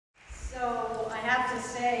to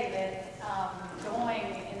say that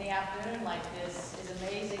going in the afternoon like this is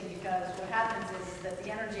amazing, because what happens is that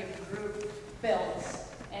the energy of the group builds.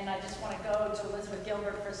 And I just want to go to Elizabeth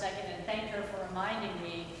Gilbert for a second and thank her for reminding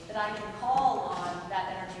me that I can call on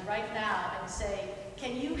that energy right now and say,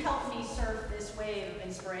 can you help me surf this wave of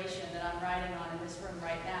inspiration that I'm riding on in this room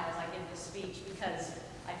right now as I give this speech? Because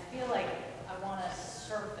I feel like I want to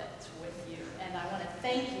surf it with you, and I want to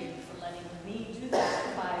thank you for letting me do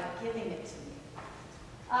that by giving it to me.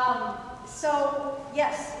 So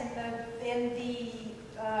yes, in the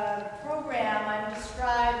program, I'm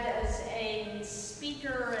described as a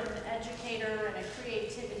speaker, an educator, and a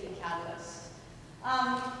creativity catalyst.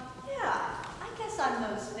 Yeah, I guess I'm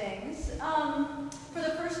those things. For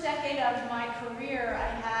the first decade of my career,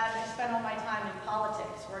 I spent all my time in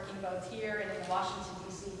politics, working both here and in Washington,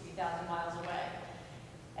 D.C., 3,000 miles away.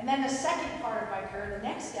 And then the second part of my career, the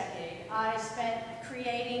next decade, I spent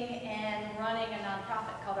creating and running a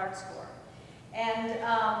nonprofit called ArtScore. And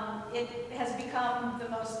it has become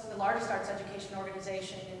the largest arts education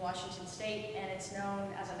organization in Washington State, and it's known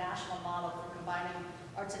as a national model for combining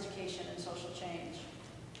arts education and social change.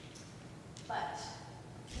 But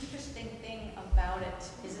the interesting thing about it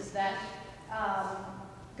is that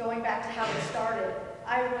going back to how it started,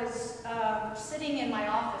 I was sitting in my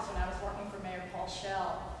office when I was working for Mayor Paul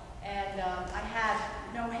Schell, and I had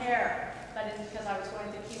no hair, but it's because I was going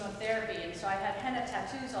through chemotherapy, and so I had henna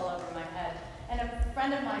tattoos all over my head. And a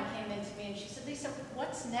friend of mine came in to me and she said, Lisa,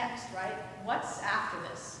 what's next, right? What's after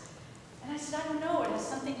this? And I said, I don't know. It has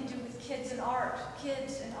something to do with kids and art.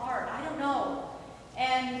 Kids and art. I don't know.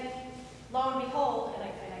 And lo and behold,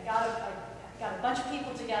 I got a bunch of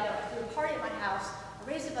people together. I threw a party at my house. I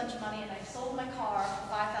raised a bunch of money and I sold my car for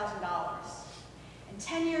 $5,000. And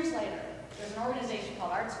 10 years later, there's an organization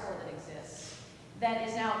called ArtScore that exists that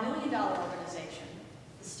is now a $1 million organization.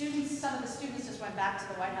 Some of the students just went back to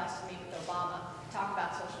the White House to meet with Obama, talk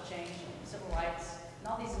about social change and civil rights and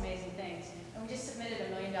all these amazing things. And we just submitted a $1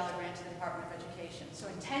 million grant to the Department of Education. So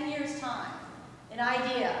in 10 years' time, an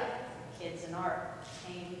idea, kids and art,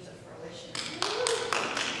 came to fruition.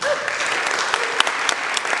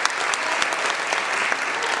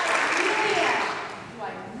 Who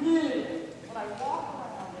I really am, what I walk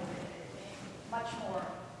around with, much more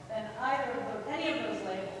than any of those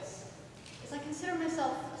labels, is I consider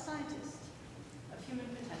myself a scientist of human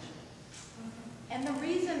potential. And the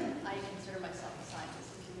reason I consider myself a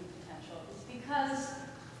scientist of human potential is because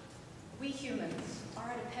we humans are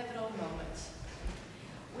at a pivotal moment.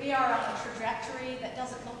 We are on a trajectory that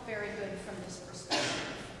doesn't look very good from this perspective.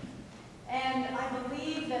 And I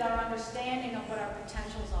believe that our understanding of what our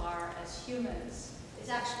potentials are as humans is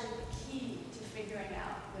actually the key to figuring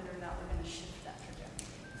out whether or not we're going to shift that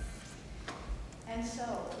trajectory. And so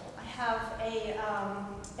I have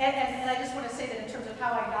and I just want to say that in terms of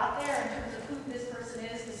how I got there, in terms of who this person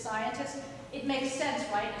is, the scientist, it makes sense,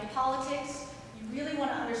 right? In politics, you really want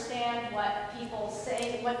to understand what people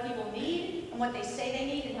say, what people need, and what they say they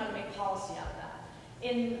need, and how to make policy out of that.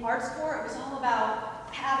 In ArtScore, it was all about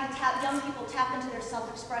having young people tap into their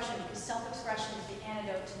self-expression, because self-expression is the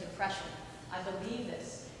antidote to depression. I believe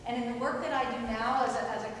this. And in the work that I do now as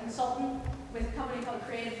a consultant with a company called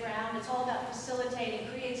Creative Ground, it's all about facilitating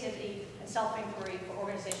creativity and self-inquiry for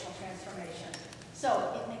organizational transformation.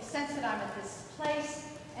 So it makes sense that I'm at this place,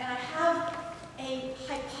 and I have a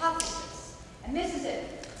hypothesis. And this is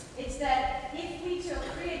it. It's that if we took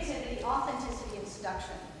creativity, authenticity, and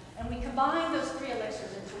seduction, and we combined those three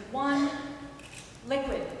elixirs into one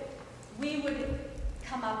liquid, we would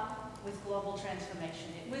come up with global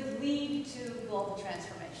transformation. It would lead to global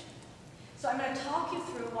transformation. So I'm going to talk you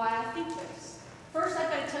through why I think this. First, I've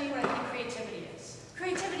got to tell you what I think creativity is.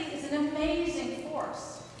 Creativity is an amazing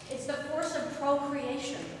force. It's the force of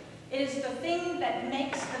procreation. It is the thing that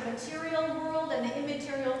makes the material world and the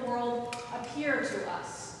immaterial world appear to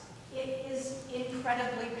us. It is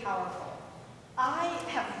incredibly powerful. I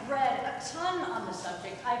have read a ton on the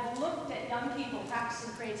subject. I've looked at young people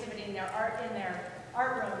practicing creativity in their art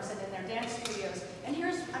rooms and in their dance studios. And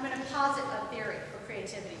I'm going to posit a theory for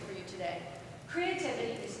creativity for you today.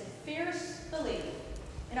 Creativity is the fierce belief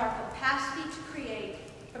in our capacity to create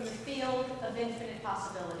from the field of infinite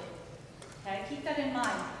possibility. Okay, keep that in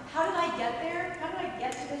mind. How did I get there? How did I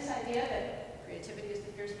get to this idea that creativity is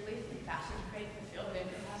the fierce belief in the capacity to create from the field of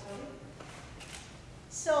infinite possibility?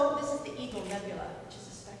 So this is the Eagle Nebula, which is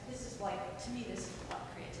to me, this is what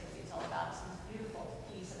creativity is all about. It's this beautiful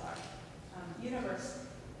piece of our universe.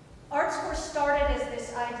 ArtScore started as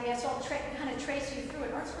this idea, so I'll kind of trace you through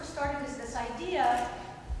it. ArtScore started as this idea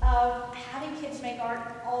of having kids make art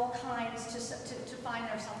all kinds to find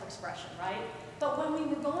their self-expression, right? But when we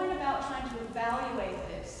were going about trying to to evaluate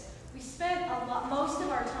this, we spent most of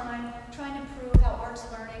our time trying to prove how arts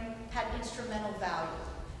learning had instrumental value.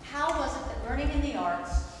 How was it that learning in the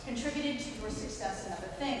arts contributed to your success in other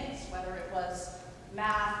things, whether it was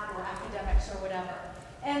math or academics or whatever?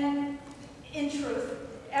 And in truth,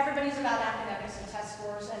 everybody's about academics and test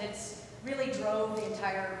scores, and it's really drove the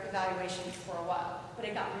entire evaluation for a while. But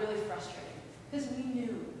it got really frustrating because we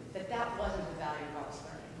knew that that wasn't the value of arts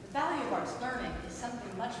learning. The value of arts learning is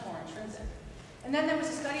something much more intrinsic. And then there was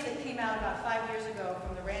a study that came out about 5 years ago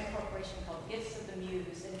from the RAND Corporation called Gifts of the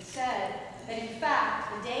Muse, and it said that in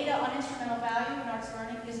fact, the data on instrumental value in arts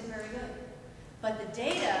learning isn't very good. But the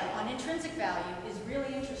data on intrinsic value is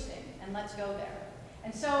really interesting, and let's go there.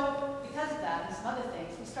 And so, because of that and some other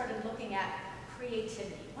things, we started looking at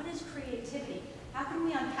creativity. What is creativity? How can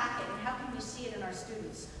we unpack it, and how can we see it in our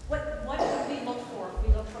students? What do we look for?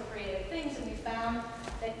 We look for creative things, and we found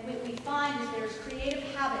that what we find is there's creative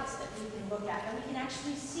habits that we can look at, and we can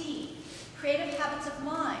actually see creative habits of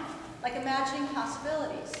mind, like imagining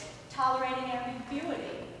possibilities, tolerating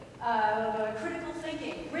ambiguity, critical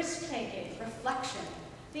thinking, risk-taking, reflection.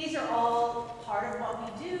 These are all part of what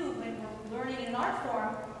we do when we're learning in an art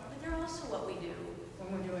form, but they're also what we do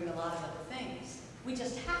when we're doing a lot of other things. We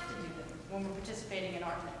just have to do them when we're participating in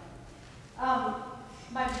art.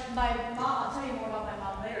 My mom, I'll tell you more about my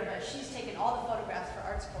mom later, but she's taken all the photographs for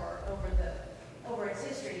Arts Corps over its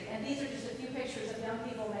history, and these are just a few pictures of young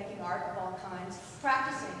people making art of all kinds,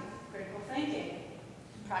 practicing critical thinking,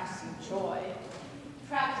 practicing joy,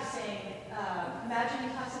 practicing imagining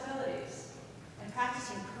possibilities, and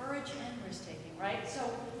practicing courage and risk-taking, right? So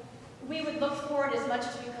we would look for it as much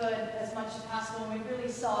as we could, as much as possible, and we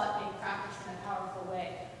really saw it being practiced in a powerful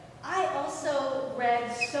way. I also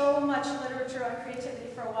read so much literature on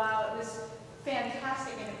creativity for a while. It was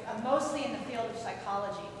fantastic, and mostly in the field of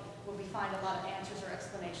psychology, where we find a lot of answers or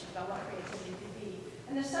explanations about what creativity could be.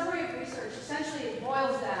 And the summary of research, essentially, it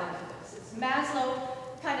boils down to this. It's Maslow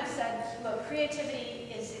kind of said, look,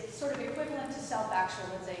 creativity is sort of equivalent to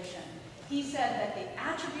self-actualization. He said that the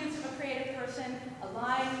attributes of a creative person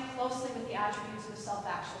align closely with the attributes of a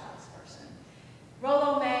self-actualized person.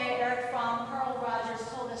 Rollo May, Eric Fromm, Carl Rogers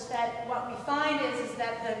told us that what we find is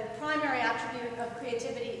that the primary attribute of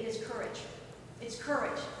creativity is courage. It's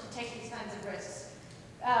courage to take these kinds of risks.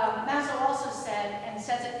 Maslow also said, and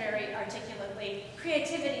says it very articulately,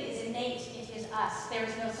 creativity is innate, it is us. There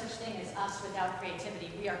is no such thing as us without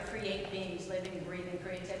creativity. We are create beings living and breathing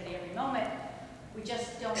creativity every moment. We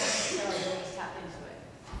just don't necessarily always tap into it.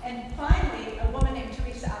 And finally, a woman named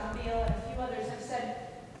Teresa Amabile and a few others have said,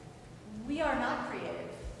 we are not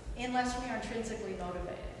creative unless we are intrinsically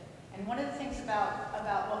motivated. And one of the things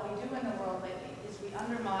about what we do in the world lately is we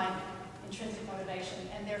undermine intrinsic motivation,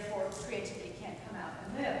 and therefore creativity can't come out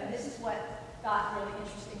and live. And this is what got really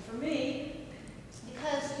interesting for me,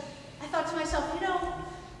 because I thought to myself, you know,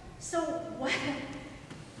 so what,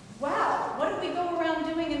 wow, what do we go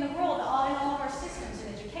around doing in the world, in all of our systems,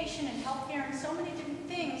 in education and healthcare and so many different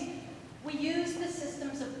things? We use the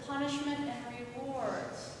systems of punishment and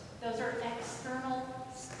rewards. Those are external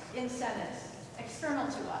incentives, external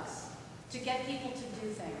to us, to get people to do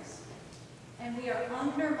things. And we are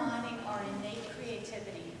undermining our innate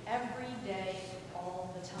creativity every day,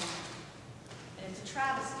 all the time. And it's a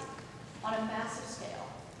travesty on a massive scale.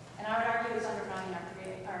 And I would argue it's undermining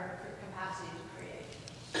our capacity to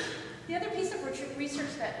create. The other piece of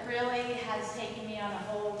research that really has taken me on a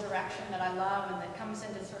whole direction that I love and that comes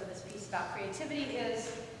into sort of this piece about creativity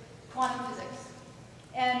is quantum physics.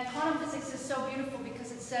 And quantum physics is so beautiful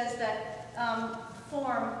because it says that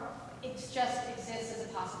form, it just exists as a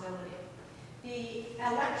possibility. The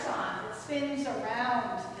electron that spins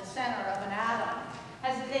around the center of an atom,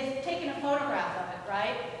 they've taken a photograph of it,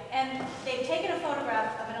 right? And they've taken a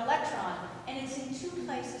photograph of an electron, and it's in two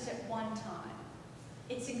places at one time.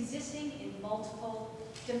 It's existing in multiple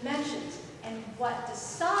dimensions. And what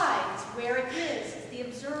decides where it is the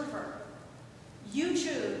observer. You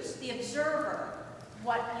choose, the observer,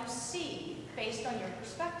 what you see based on your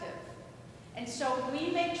perspective. And so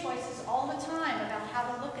we make choices all the time about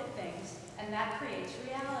how to look at things, and that creates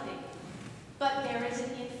reality. But there is an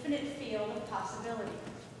infinite field of possibility.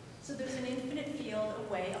 So there's an infinite field,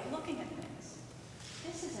 a way of looking at things.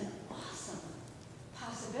 This is an awesome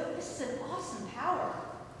possibility. This is an awesome power.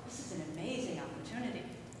 This is an amazing opportunity.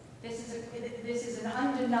 This is an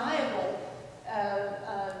undeniable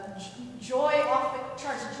joy off the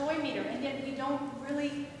charts, joy meter, and yet we don't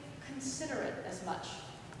really consider it as much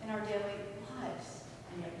in our daily lives,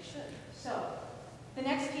 and yet we should. So, the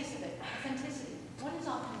next piece of it, authenticity. What is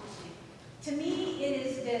authenticity? To me, it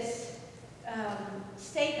is this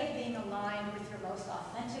state of being aligned with your most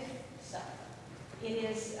authentic self. It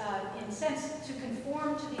is, in a sense, to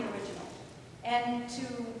conform to the original. And to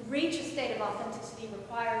reach a state of authenticity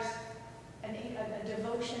requires a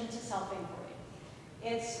devotion to self-inquiry.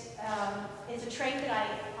 It's a trait that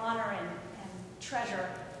I honor and treasure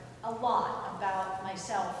a lot about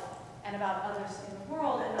myself and about others in the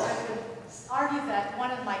world. And I would argue that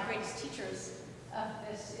one of my greatest teachers of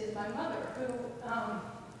this is my mother, who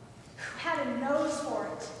had a nose for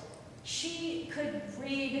it. She could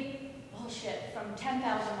read bullshit from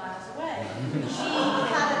 10,000 miles away. She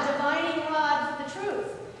had a divining rod for the truth.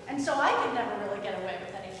 And so I could never really get away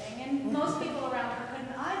with anything, and most people around her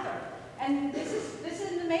couldn't either. And this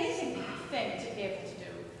is an amazing thing to be able to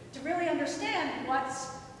do, to really understand what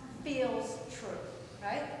feels true,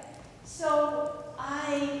 right? So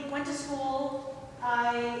I went to school,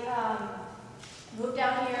 I moved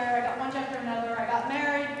out here, I got one job after another, I got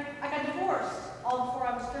married, I got divorced, all before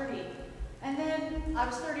I was 30. And then I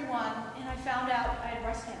was 31, and I found out I had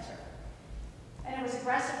breast cancer. And it was an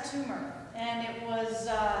aggressive tumor, and it was,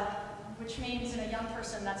 which means in a young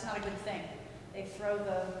person, that's not a good thing. They throw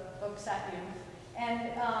the books at you.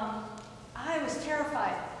 And I was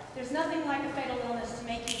terrified. There's nothing like a fatal illness to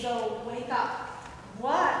make you go, wake up.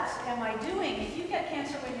 What am I doing? If you get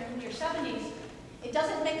cancer when you're in your 70s, it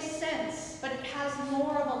doesn't make sense, but it has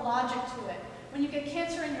more of a logic to it. When you get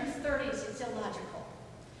cancer in your 30s, it's illogical.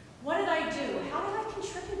 What did I do? How did I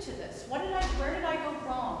contribute to this? Where did I go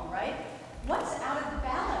wrong, right? What's out of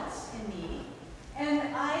balance in me?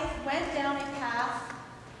 And I went down a path,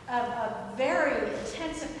 a very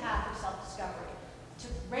intensive path of self-discovery. I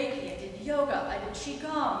took Reiki, I did yoga, I did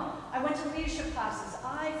Qigong, I went to leadership classes.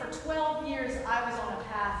 For 12 years, I was on a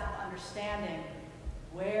path of understanding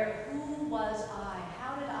who was I?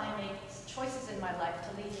 How did I make choices in my life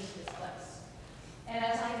to lead me to this place? And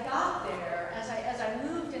as I got there, as I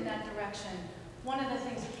moved in that direction, one of the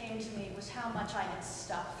things that came to me was how much I had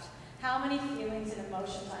stuffed, how many feelings and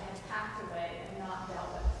emotions I had packed away and not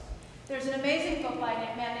dealt with. There's an amazing book by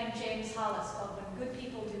a man named James Hollis called When Good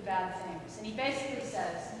People Do Bad Things. And he basically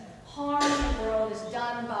says, harm in the world is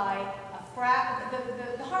done by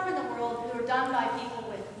the harm in the world are done by people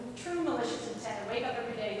with true malicious intent, and wake up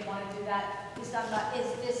every day to want to do that, is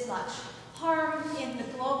this much. Harm in the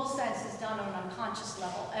global sense is done on an unconscious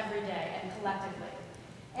level every day and collectively.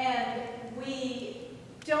 And we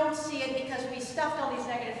don't see it because we stuffed all these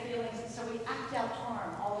negative feelings, and so we act out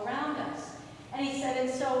harm all around us. And he said, and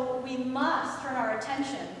so we must turn our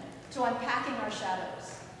attention to unpacking our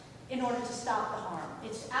shadows in order to stop the harm.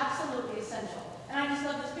 It's absolutely essential. And I just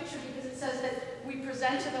love this picture because it says that we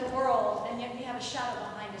present to the world, and yet we have a shadow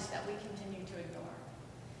behind us that we continue to ignore.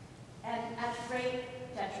 And at great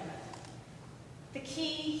detriment. The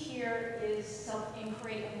key here is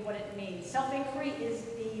self-inquiry and what it means. Self-inquiry is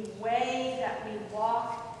the way that we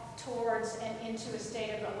walk towards and into a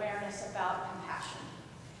state of awareness about compassion.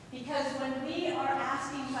 Because when we are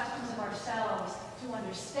asking questions of ourselves to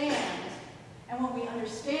understand, and when we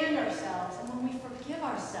understand ourselves, and when we forgive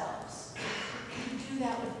ourselves, we do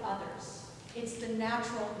that with others. It's the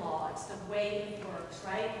natural law. It's the way it works,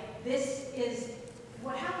 right? This is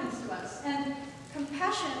what happens to us. And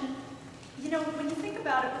compassion, you know, when you think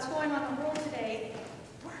about it, what's going on in the world today,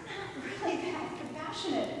 we're not really that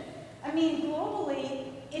compassionate. I mean, globally,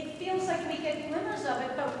 it feels like we get glimmers of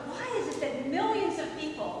it, but why is it that millions of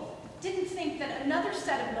people didn't think that another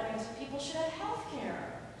set of millions of people should have health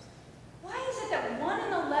care? Why is it that 1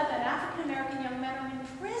 in 11 African-American young men are in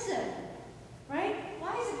prison, right?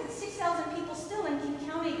 Why is it that 6,000 people still in King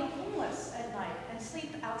County go homeless at night and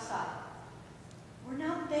sleep outside? We're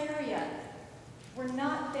not there yet. We're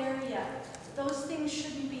not there yet. Those things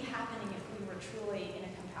shouldn't be happening if we were truly in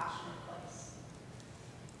a compassionate place.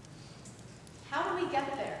 How do we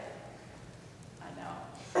get there? I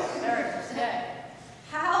know, very first day.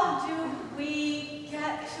 How do we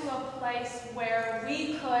get to a place where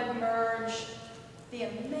we could merge the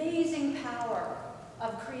amazing power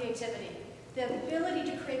of creativity, the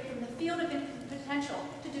ability to create from the field of potential,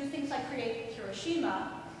 to do things like create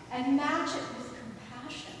Hiroshima, and match it with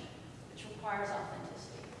compassion, which requires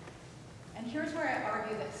authenticity? And here's where I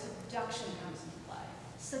argue that seduction comes into play.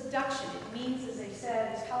 Seduction, it means, as they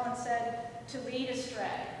said, as Colin said, to lead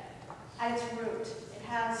astray at its root. It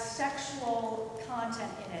has sexual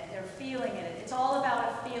content in it. They're feeling in it. It's all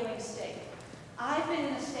about a feeling state. I've been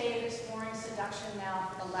in a state of exploring seduction now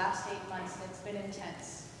for the last 8 months, and it's been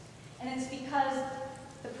intense. And it's because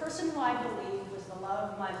the person who I believed was the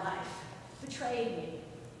love of my life betrayed me.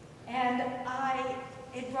 And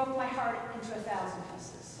it broke my heart into 1,000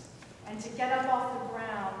 pieces. And to get up off the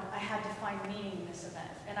ground, I had to find meaning in this event.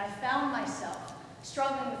 And I found myself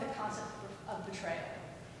struggling with the concept of betrayal.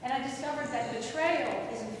 And I discovered that betrayal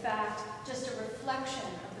is in fact just a reflection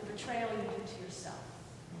of the betrayal you do to yourself.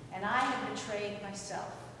 And I had betrayed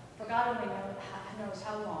myself for God only knows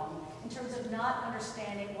how long, in terms of not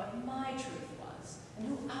understanding what my truth was and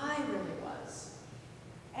who I really was.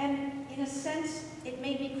 And in a sense, it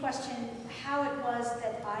made me question how it was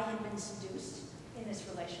that I had been seduced in this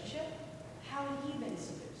relationship. How had he been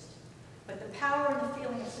seduced? But the power and the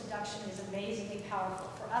feeling of seduction is amazingly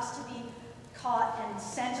powerful for us to be caught and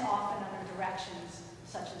sent off in other directions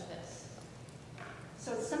such as this.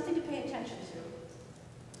 So it's something to pay attention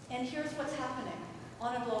to. And here's what's happening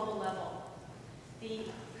on a global level. The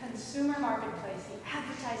consumer marketplace, the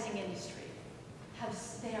advertising industry,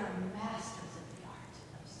 they are masters of the art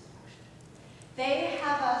of seduction. They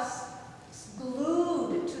have us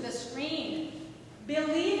glued to the screen,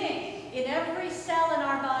 believing in every cell in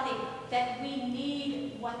our body that we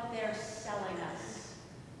need what they're selling us.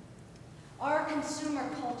 Our consumer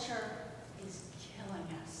culture is killing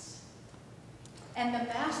us. And the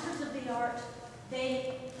masters of the art,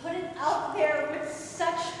 they put it out there with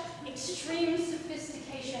such extreme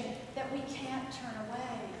sophistication that we can't turn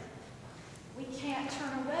away. We can't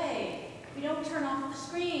turn away. We don't turn off the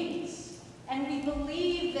screens. And we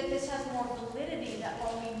believe that this has more validity than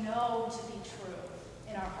what we know to be true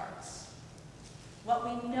in our hearts. What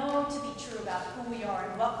we know to be true about who we are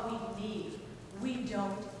and what we need. We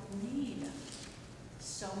don't need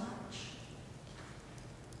so much.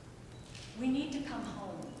 We need to come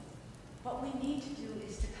home. What we need to do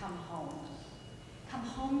is to come home. Come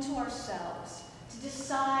home to ourselves, to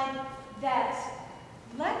decide that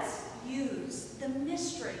let's use the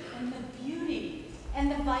mystery and the beauty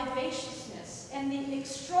and the vivaciousness and the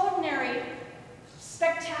extraordinary,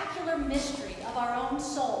 spectacular mystery of our own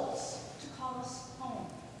souls to call us home.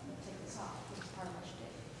 I'm going to take this off, this is part of my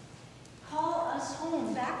shtick. Call us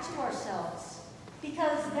home, back to ourselves,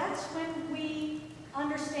 because that's when we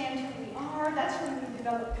understand who we are, that's when we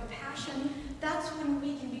develop compassion, that's when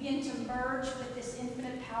we can begin to merge with this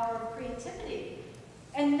infinite power of creativity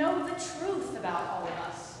and know the truth about all of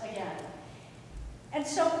us again. And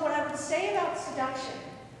so what I would say about seduction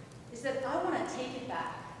is that I want to take it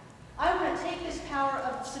back. I want to take this power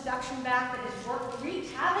of seduction back that has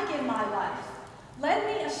wreaked havoc in my life, led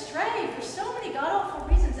me astray for so many god-awful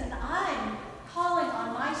reasons, and I'm calling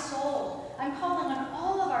on my soul. I'm calling on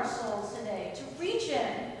all of our souls today to reach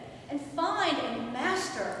in and find and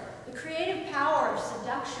master the creative power of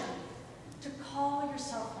seduction, to call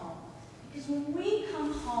yourself home. Because when we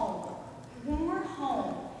come home, when we're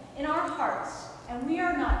home in our hearts, and we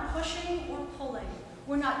are not pushing or pulling,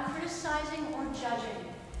 we're not criticizing or judging,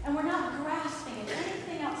 and we're not grasping at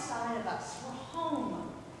anything outside of us, we're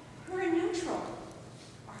home. We're in neutral.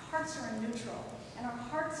 Our hearts are in neutral, and our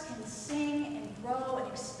hearts can sing and grow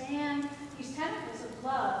and expand, these tentacles of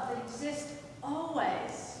love that exist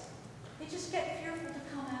always. They just get fearful to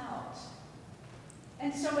come out.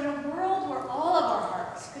 And so in a world where all of our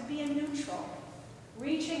hearts could be in neutral,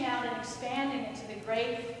 reaching out and expanding into the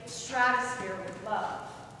great stratosphere with love,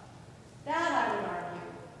 that, I would argue,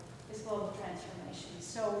 is global transformation.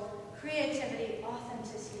 So creativity,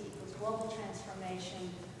 authenticity equals global transformation.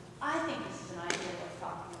 I think this is an idea worth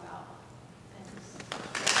talking about.